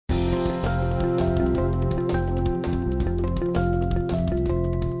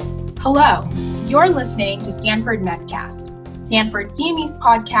Hello, you're listening to Stanford Medcast, Stanford CME's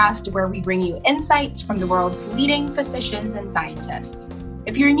podcast where we bring you insights from the world's leading physicians and scientists.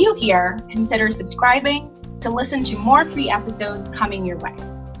 If you're new here, consider subscribing to listen to more free episodes coming your way.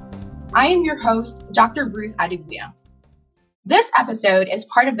 I am your host, Dr. Ruth Adebuya. This episode is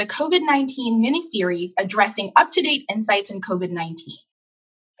part of the COVID-19 mini-series addressing up-to-date insights in COVID-19.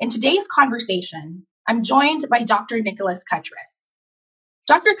 In today's conversation, I'm joined by Dr. Nicholas Cuttriss.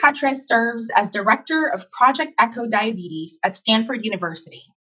 Dr. Cuttriss serves as Director of Project ECHO Diabetes at Stanford University.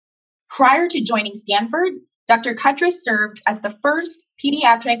 Prior to joining Stanford, Dr. Cuttriss served as the first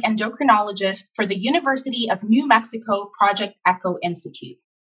pediatric endocrinologist for the University of New Mexico Project ECHO Institute.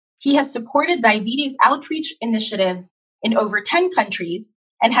 He has supported diabetes outreach initiatives in over 10 countries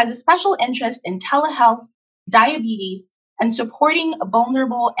and has a special interest in telehealth, diabetes, and supporting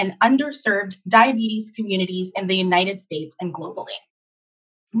vulnerable and underserved diabetes communities in the United States and globally.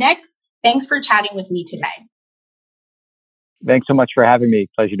 Nick, thanks for chatting with me today. Thanks so much for having me.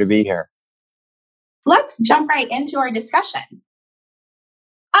 Pleasure to be here. Let's jump right into our discussion.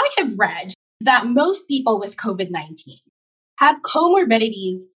 I have read that most people with COVID-19 have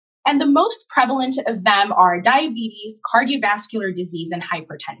comorbidities, and the most prevalent of them are diabetes, cardiovascular disease, and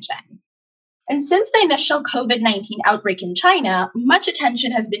hypertension. And since the initial COVID-19 outbreak in China, much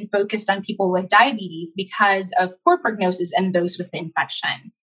attention has been focused on people with diabetes because of poor prognosis in those with the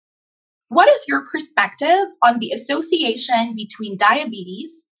infection. What is your perspective on the association between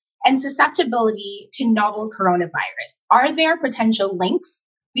diabetes and susceptibility to novel coronavirus? Are there potential links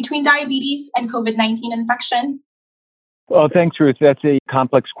between diabetes and COVID-19 infection? Well, thanks, Ruth. That's a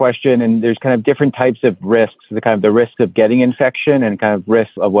complex question, and there's kind of different types of risks, the risk of getting infection and kind of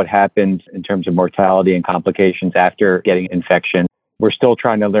risk of what happens in terms of mortality and complications after getting infection. We're still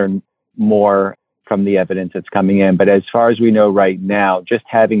trying to learn more from the evidence that's coming in. But as far as we know right now, just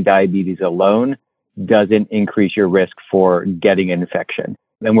having diabetes alone doesn't increase your risk for getting an infection.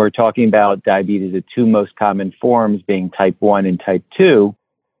 And we're talking about diabetes, the two most common forms being type 1 and type 2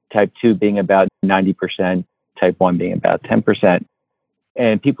 being about 90%, type 1 being about 10%.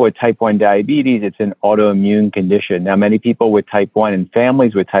 And people with type 1 diabetes, it's an autoimmune condition. Now, many people with type 1 and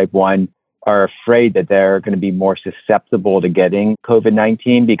families with type 1 are afraid that they're going to be more susceptible to getting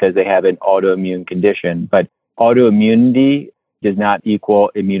COVID-19 because they have an autoimmune condition. But autoimmunity does not equal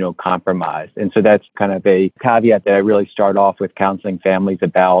immunocompromised. And so that's kind of a caveat that I really start off with counseling families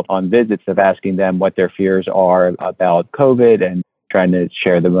about on visits, of asking them what their fears are about COVID and trying to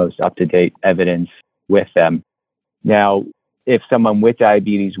share the most up-to-date evidence with them. Now, if someone with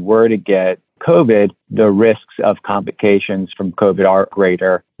diabetes were to get COVID, the risks of complications from COVID are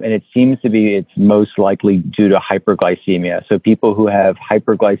greater. And it seems to be it's most likely due to hyperglycemia. So people who have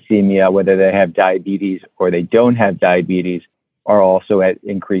hyperglycemia, whether they have diabetes or they don't have diabetes, are also at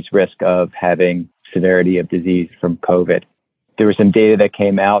increased risk of having severity of disease from COVID. There was some data that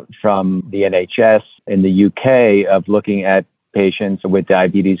came out from the NHS in the UK of looking at patients with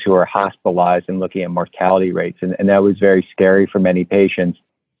diabetes who are hospitalized and looking at mortality rates. And that was very scary for many patients,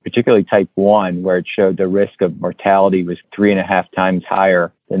 particularly type 1, where it showed the risk of mortality was 3.5 times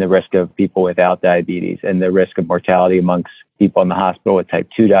higher than the risk of people without diabetes. And the risk of mortality amongst people in the hospital with type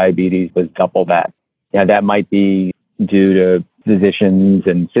 2 diabetes was double that. Now, that might be due to physicians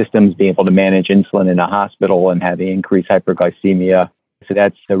and systems being able to manage insulin in a hospital and having increased hyperglycemia. So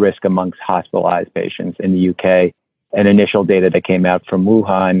that's the risk amongst hospitalized patients in the UK. And initial data that came out from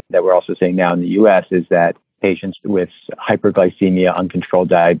Wuhan that we're also seeing now in the US is that patients with hyperglycemia, uncontrolled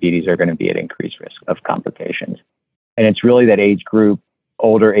diabetes are going to be at increased risk of complications. And it's really that age group,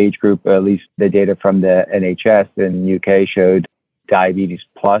 older age group, at least the data from the NHS in the UK showed diabetes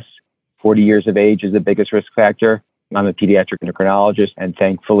plus 40 years of age is the biggest risk factor. I'm a pediatric endocrinologist, and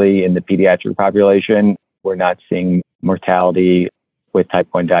thankfully in the pediatric population, we're not seeing mortality with type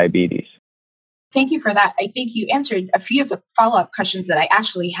 1 diabetes. Thank you for that. I think you answered a few of the follow-up questions that I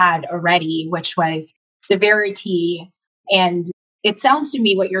actually had already, which was severity. And it sounds to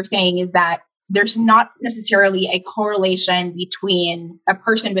me what you're saying is that there's not necessarily a correlation between a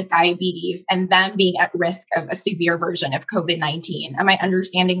person with diabetes and them being at risk of a severe version of COVID-19. Am I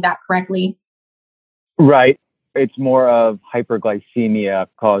understanding that correctly? Right. It's more of hyperglycemia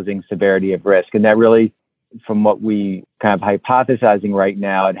causing severity of risk. And that really, from what we kind of hypothesizing right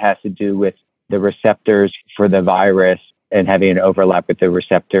now, it has to do with the receptors for the virus and having an overlap with the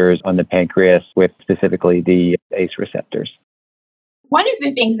receptors on the pancreas, with specifically the ACE receptors. One of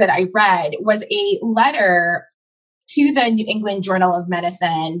the things that I read was a letter to the New England Journal of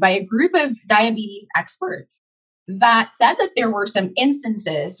Medicine by a group of diabetes experts that said that there were some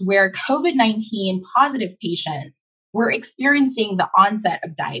instances where COVID-19 positive patients were experiencing the onset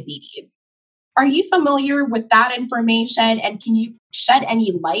of diabetes. Are you familiar with that information? And can you shed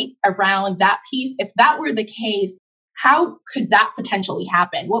any light around that piece? If that were the case, how could that potentially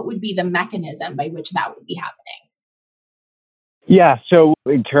happen? What would be the mechanism by which that would be happening? Yeah. So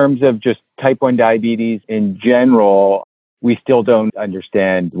in terms of just type 1 diabetes in general, we still don't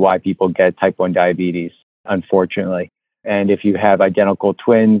understand why people get type 1 diabetes, unfortunately. And if you have identical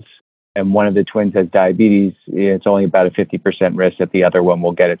twins and one of the twins has diabetes, it's only about a 50% risk that the other one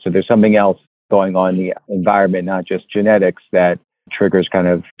will get it. So there's something else going on in the environment, not just genetics, that triggers kind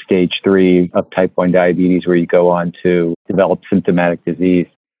of stage 3 of type 1 diabetes, where you go on to develop symptomatic disease.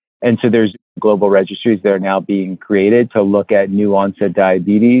 And so there's global registries that are now being created to look at new onset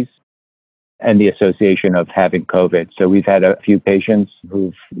diabetes and the association of having COVID. So we've had a few patients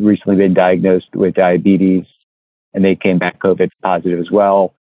who've recently been diagnosed with diabetes, and they came back COVID positive as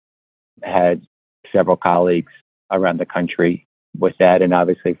well. Had several colleagues around the country with that. And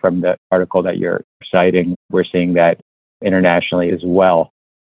obviously from the article that you're citing, we're seeing that internationally as well.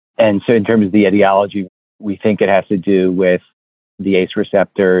 And so in terms of the etiology, we think it has to do with the ACE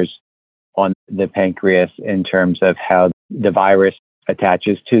receptors on the pancreas in terms of how the virus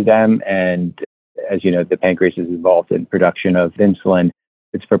attaches to them. And as you know, the pancreas is involved in production of insulin.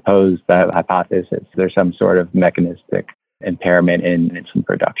 It's proposed, the hypothesis, there's some sort of mechanistic impairment in insulin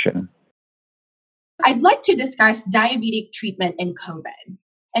production. I'd like to discuss diabetic treatment in COVID.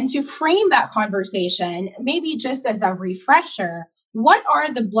 And to frame that conversation, maybe just as a refresher, what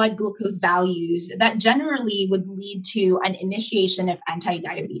are the blood glucose values that generally would lead to an initiation of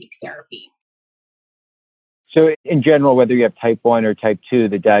anti-diabetic therapy? So in general, whether you have type 1 or type 2,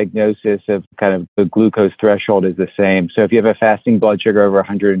 the diagnosis of kind of the glucose threshold is the same. So if you have a fasting blood sugar over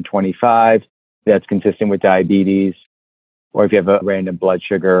 125, that's consistent with diabetes. Or if you have a random blood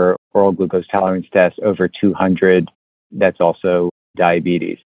sugar oral glucose tolerance test over 200, that's also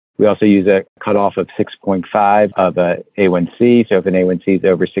diabetes. We also use a cutoff of 6.5 of a A1C. So if an A1C is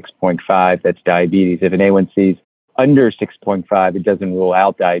over 6.5, that's diabetes. If an A1C is under 6.5, it doesn't rule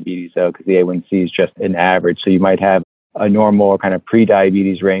out diabetes, though, because the A1C is just an average. So you might have a normal kind of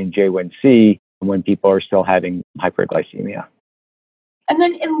pre-diabetes range A1C when people are still having hyperglycemia. And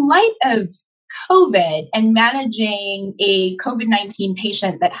then in light of COVID and managing a COVID-19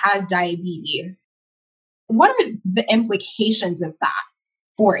 patient that has diabetes, what are the implications of that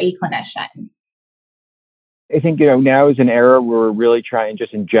for a clinician? I think, now is an era where we're really trying,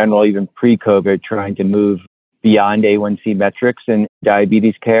 just in general, even pre-COVID, trying to move beyond A1C metrics in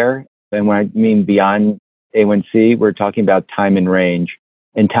diabetes care. And when I mean beyond A1C, we're talking about time in range.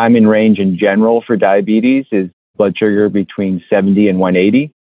 And time in range in general for diabetes is blood sugar between 70 and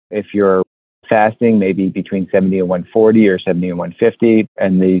 180. If you're fasting, maybe between 70 and 140 or 70 and 150.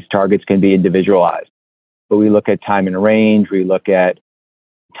 And these targets can be individualized. But we look at time in range, we look at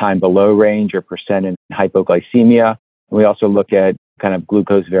time below range or percent in hypoglycemia. And we also look at kind of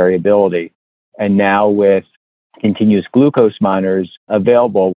glucose variability. And now with continuous glucose monitors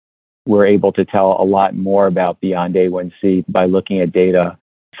available, we're able to tell a lot more about beyond A1C by looking at data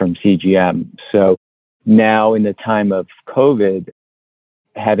from CGM. So now in the time of COVID,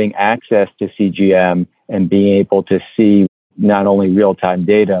 having access to CGM and being able to see not only real-time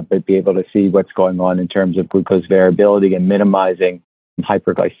data, but be able to see what's going on in terms of glucose variability and minimizing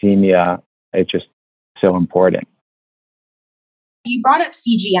hyperglycemia, it's just so important. You brought up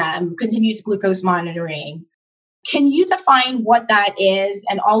CGM, continuous glucose monitoring. Can you define what that is,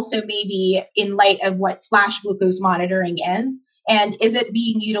 and also maybe in light of what flash glucose monitoring is? And is it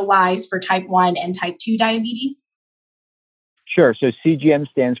being utilized for type 1 and type 2 diabetes? Sure. So CGM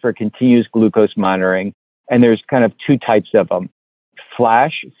stands for continuous glucose monitoring, and there's kind of two types of them.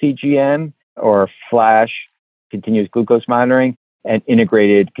 Flash CGM or flash continuous glucose monitoring and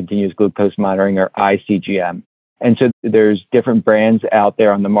integrated continuous glucose monitoring or iCGM. And so there's different brands out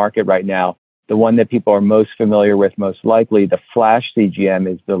there on the market right now. The one that people are most familiar with, most likely, the flash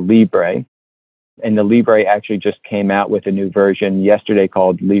CGM, is the Libre. And the Libre actually just came out with a new version yesterday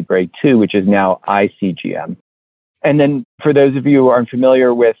called Libre 2, which is now iCGM. And then for those of you who aren't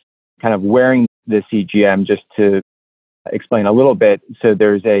familiar with kind of wearing the CGM, just to explain a little bit, so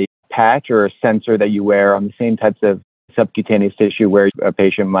there's a patch or a sensor that you wear on the same types of subcutaneous tissue where a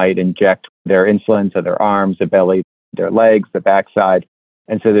patient might inject their insulin to their arms, the belly, their legs, the backside.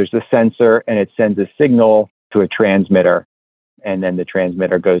 And so there's the sensor, and it sends a signal to a transmitter, and then the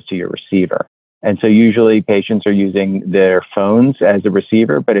transmitter goes to your receiver. And so usually patients are using their phones as a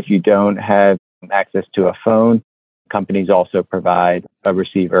receiver, but if you don't have access to a phone, companies also provide a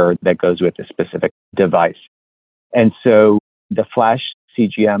receiver that goes with a specific device. And so the flash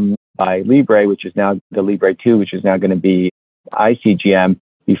CGM by Libre, which is now the Libre 2, which is now going to be iCGM,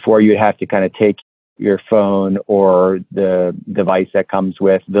 before you'd have to kind of take your phone or the device that comes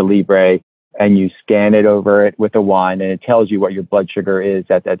with the Libre and you scan it over it with a wand and it tells you what your blood sugar is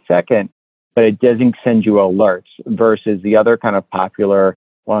at that second, but it doesn't send you alerts versus the other kind of popular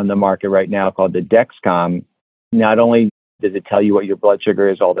one on the market right now called the Dexcom. Not only does it tell you what your blood sugar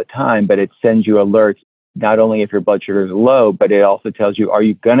is all the time, but it sends you alerts not only if your blood sugar is low, but it also tells you, are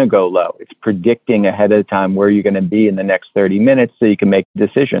you going to go low? It's predicting ahead of time where you're going to be in the next 30 minutes so you can make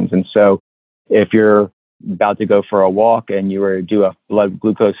decisions. And so if you're about to go for a walk and you were to do a blood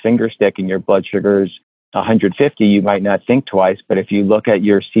glucose finger stick and your blood sugar's 150, you might not think twice. But if you look at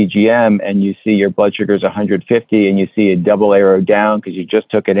your CGM and you see your blood sugar is 150 and you see a double arrow down because you just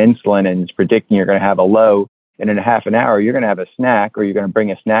took an insulin and it's predicting you're going to have a low, and in a half an hour, you're going to have a snack or you're going to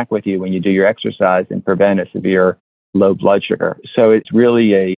bring a snack with you when you do your exercise and prevent a severe low blood sugar. So it's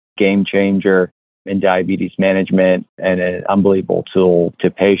really a game changer in diabetes management and an unbelievable tool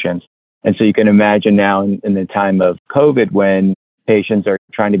to patients. And so you can imagine now in the time of COVID, when patients are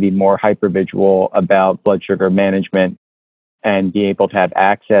trying to be more hypervigilant about blood sugar management and be able to have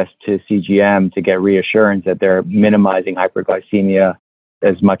access to CGM to get reassurance that they're minimizing hyperglycemia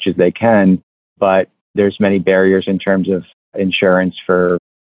as much as they can. But there's many barriers in terms of insurance for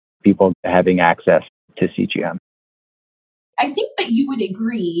people having access to CGM. I think that you would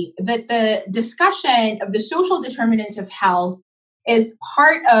agree that the discussion of the social determinants of health is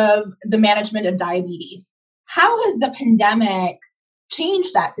part of the management of diabetes. How has the pandemic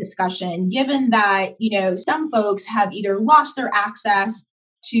changed that discussion, given that, some folks have either lost their access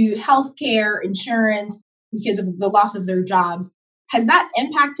to healthcare insurance because of the loss of their jobs? Has that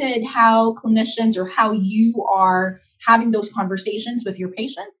impacted how clinicians or how you are having those conversations with your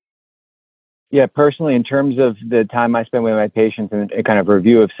patients? Yeah, personally, in terms of the time I spend with my patients and a kind of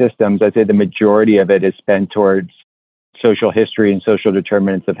review of systems, I'd say the majority of it is spent towards social history and social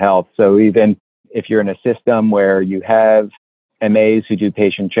determinants of health. So even if you're in a system where you have MAs who do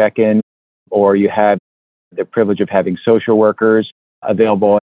patient check-in, or you have the privilege of having social workers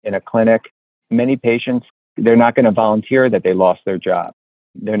available in a clinic, many patients, they're not going to volunteer that they lost their job.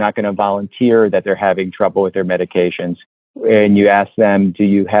 They're not going to volunteer that they're having trouble with their medications. And you ask them, do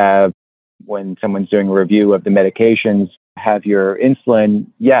you have, when someone's doing a review of the medications, have your insulin?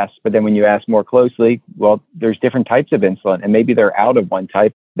 Yes. But then when you ask more closely, well, there's different types of insulin and maybe they're out of one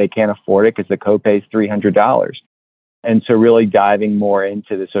type. They can't afford it because the copay is $300. And so really diving more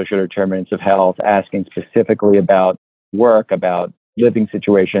into the social determinants of health, asking specifically about work, about living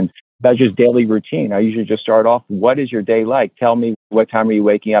situations, about just daily routine. I usually just start off, what is your day like? Tell me, what time are you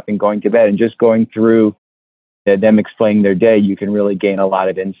waking up and going to bed? And just going through them explaining their day, you can really gain a lot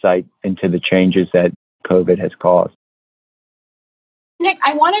of insight into the changes that COVID has caused. Nick,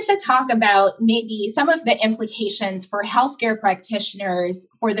 I wanted to talk about maybe some of the implications for healthcare practitioners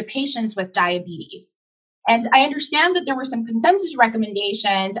for the patients with diabetes. And I understand that there were some consensus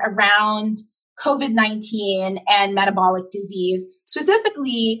recommendations around COVID-19 and metabolic disease,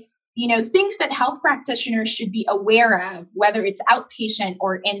 specifically, things that health practitioners should be aware of, whether it's outpatient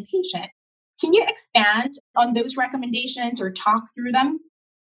or inpatient. Can you expand on those recommendations or talk through them?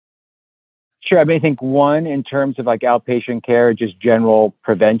 Sure. I think one, in terms of like outpatient care, just general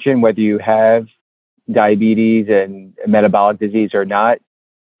prevention, whether you have diabetes and metabolic disease or not,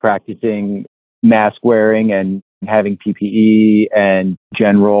 practicing mask wearing and having PPE and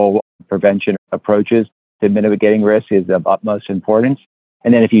general prevention approaches to mitigating risk is of utmost importance.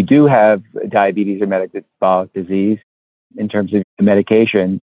 And then if you do have diabetes or metabolic disease, in terms of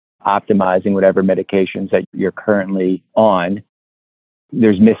medication, optimizing whatever medications that you're currently on.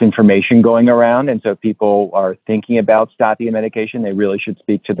 There's misinformation going around. And so if people are thinking about stopping a medication, they really should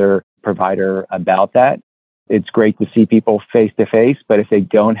speak to their provider about that. It's great to see people face to face, but if they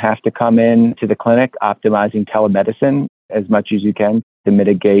don't have to come in to the clinic, optimizing telemedicine as much as you can to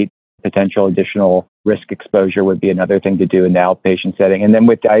mitigate potential additional risk exposure would be another thing to do in the outpatient setting. And then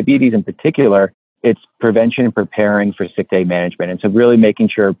with diabetes in particular, it's prevention and preparing for sick day management. And so really making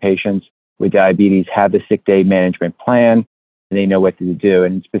sure patients with diabetes have the sick day management plan and they know what to do.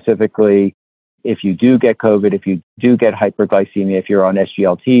 And specifically, if you do get COVID, if you do get hyperglycemia, if you're on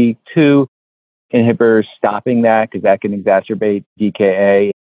SGLT2 inhibitors, stopping that because that can exacerbate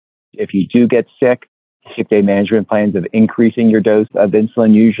DKA. If you do get sick day management plans of increasing your dose of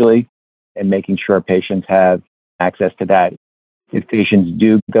insulin usually and making sure patients have access to that. If patients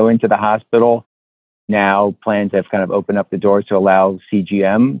do go into the hospital, now plans have kind of opened up the doors to allow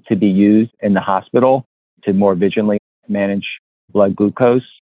CGM to be used in the hospital to more vigilantly manage blood glucose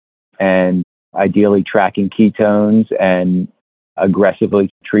and ideally tracking ketones and aggressively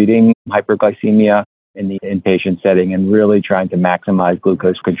treating hyperglycemia in the inpatient setting and really trying to maximize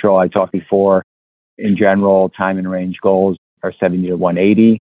glucose control. I talked before, in general, time and range goals are 70 to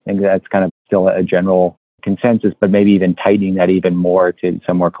 180. I think that's kind of still a general consensus, but maybe even tightening that even more to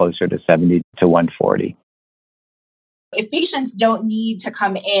somewhere closer to 70 to 140. If patients don't need to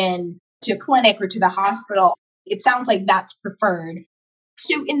come in to a clinic or to the hospital, it sounds like that's preferred.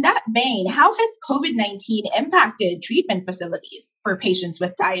 So in that vein, how has COVID-19 impacted treatment facilities for patients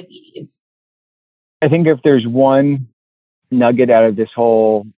with diabetes? I think if there's one nugget out of this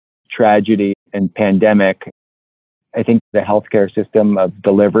whole tragedy and pandemic, I think the healthcare system of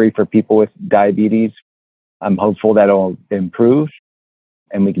delivery for people with diabetes, I'm hopeful that'll improve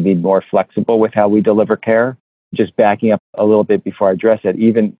and we can be more flexible with how we deliver care. Just backing up a little bit before I address it,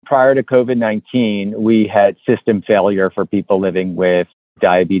 even prior to COVID-19, we had system failure for people living with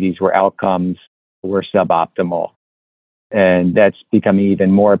diabetes where outcomes were suboptimal. And that's becoming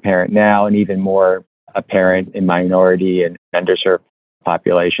even more apparent now and even more apparent in minority and underserved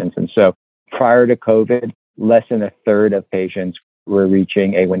populations. And so prior to COVID, less than a third of patients were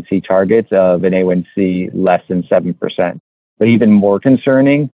reaching A1C targets of an A1C less than 7%. But even more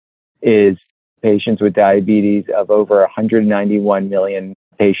concerning is patients with diabetes, of over 191 million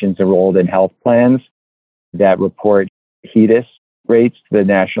patients enrolled in health plans that report HEDIS rates to the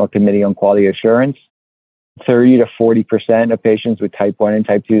National Committee on Quality Assurance. 30 to 40% of patients with type 1 and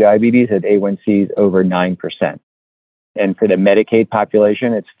type 2 diabetes had A1Cs over 9%. And for the Medicaid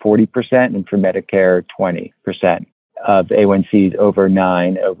population, it's 40%, and for Medicare, 20% of A1Cs over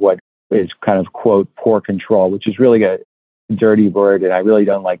 9 of what is kind of, quote, poor control, which is really a dirty word and I really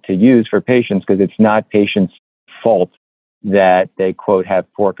don't like to use for patients because it's not patients' fault that they, quote, have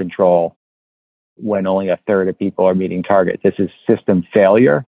poor control when only a third of people are meeting targets. This is system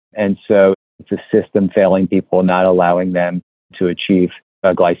failure. And so it's a system failing people, not allowing them to achieve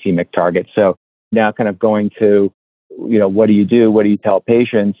a glycemic target. So now kind of going to, what do you do? What do you tell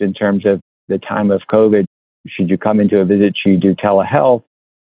patients in terms of the time of COVID? Should you come into a visit? Should you do telehealth?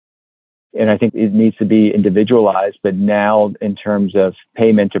 And I think it needs to be individualized. But now in terms of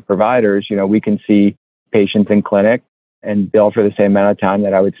payment to providers, we can see patients in clinic and bill for the same amount of time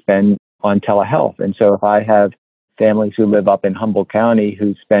that I would spend on telehealth. And so if I have families who live up in Humboldt County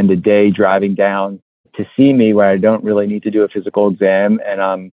who spend a day driving down to see me where I don't really need to do a physical exam and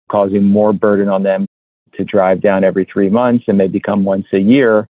I'm causing more burden on them to drive down every 3 months and maybe come once a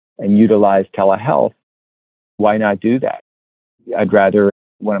year and utilize telehealth, why not do that? I'd rather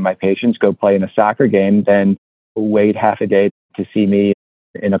one of my patients go play in a soccer game than wait half a day to see me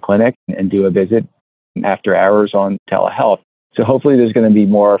in a clinic and do a visit after hours on telehealth. So hopefully there's going to be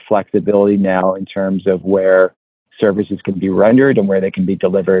more flexibility now in terms of where services can be rendered and where they can be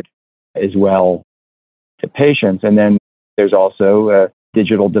delivered as well to patients. And then there's also a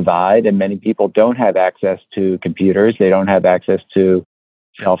digital divide, and many people don't have access to computers. They don't have access to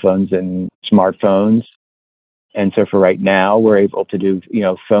cell phones and smartphones. And so for right now, we're able to do,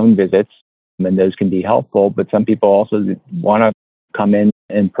 phone visits, and those can be helpful. But some people also want to come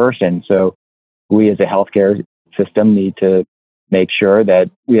in person. So we as a healthcare system need to make sure that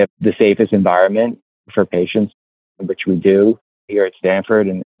we have the safest environment for patients, which we do here at Stanford,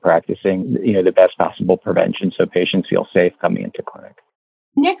 and practicing, the best possible prevention so patients feel safe coming into clinic.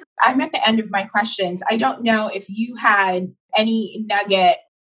 Nick, I'm at the end of my questions. I don't know if you had any nugget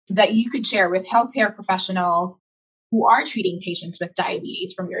that you could share with healthcare professionals who are treating patients with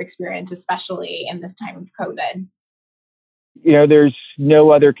diabetes from your experience, especially in this time of COVID. There's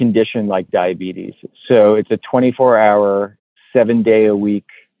no other condition like diabetes. So it's a 24-hour, 7-day-a-week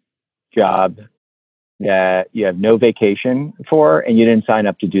job that you have no vacation for, and you didn't sign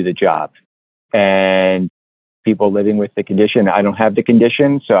up to do the job. And people living with the condition, I don't have the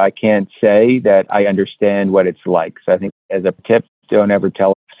condition, so I can't say that I understand what it's like. So I think as a tip, don't ever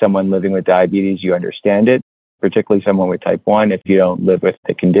tell someone living with diabetes you understand it, particularly someone with type 1 if you don't live with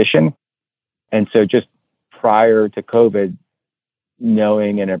the condition. And so just prior to COVID,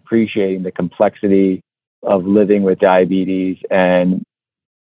 knowing and appreciating the complexity of living with diabetes and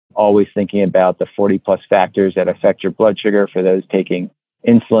always thinking about the 40 plus factors that affect your blood sugar for those taking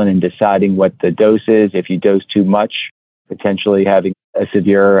insulin and deciding what the dose is. If you dose too much, potentially having a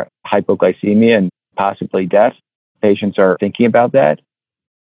severe hypoglycemia and possibly death. Patients are thinking about that.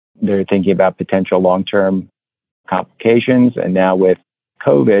 They're thinking about potential long-term complications. And now with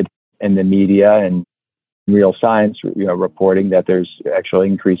COVID and the media and real science, reporting that there's actually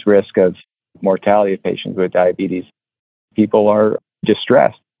increased risk of mortality of patients with diabetes, people are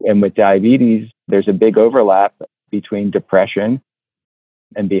distressed. And with diabetes, there's a big overlap between depression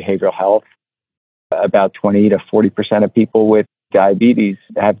and behavioral health. About 20 to 40% of people with diabetes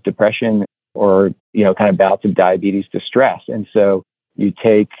have depression or, kind of bouts of diabetes to stress. And so you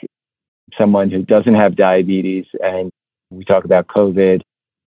take someone who doesn't have diabetes and we talk about COVID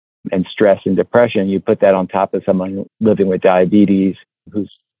and stress and depression, you put that on top of someone living with diabetes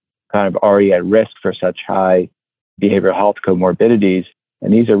who's kind of already at risk for such high behavioral health comorbidities.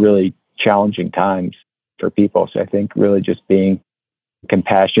 And these are really challenging times for people. So I think really just being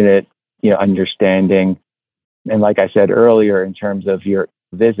compassionate, understanding. And like I said earlier, in terms of your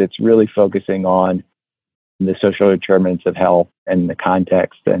visits, really focusing on the social determinants of health and the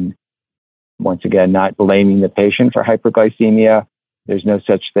context. And once again, not blaming the patient for hyperglycemia. There's no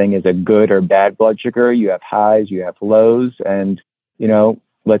such thing as a good or bad blood sugar. You have highs, you have lows, and,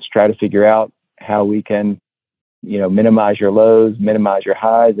 let's try to figure out how we can, minimize your lows, minimize your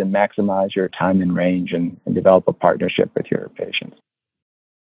highs, and maximize your time in range and develop a partnership with your patients.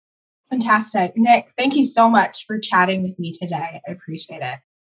 Fantastic. Nick, thank you so much for chatting with me today. I appreciate it.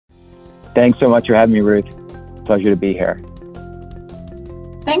 Thanks so much for having me, Ruth. Pleasure to be here.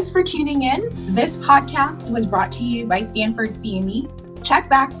 Thanks for tuning in. This podcast was brought to you by Stanford CME. Check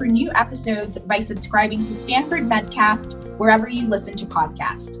back for new episodes by subscribing to Stanford Medcast wherever you listen to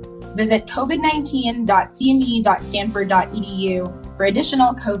podcasts. Visit covid19.cme.stanford.edu for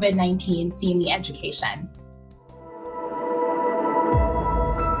additional COVID-19 CME education.